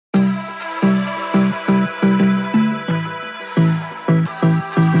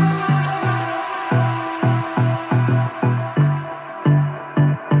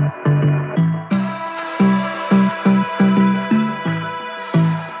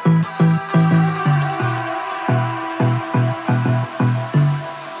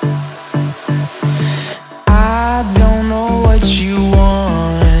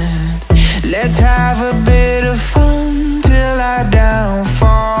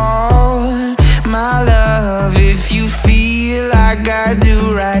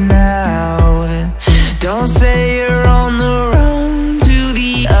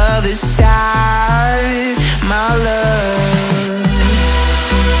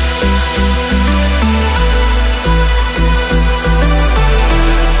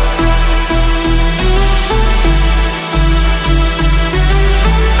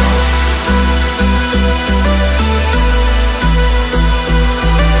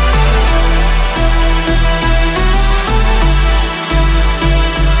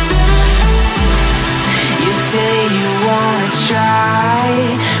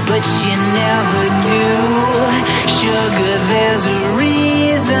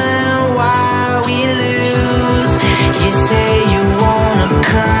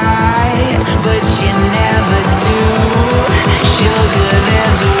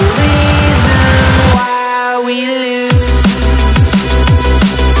there's a reason why we lose.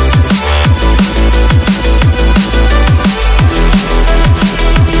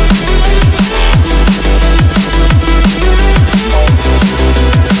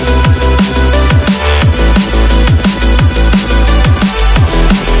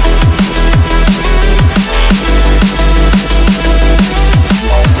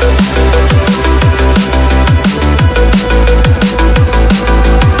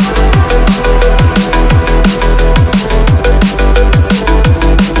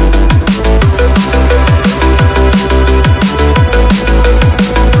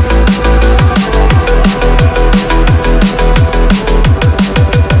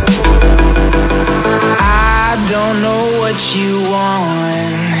 You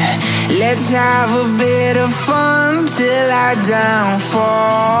want. Let's have a bit of fun till I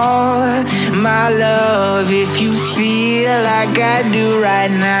downfall. My love, if you feel like I do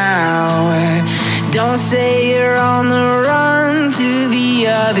right now, don't say you're on the run to the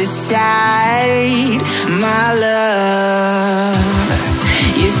other side. My love,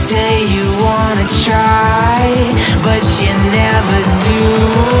 you say you wanna try, but you never do.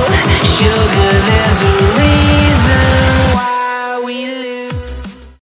 Sugar, there's a reason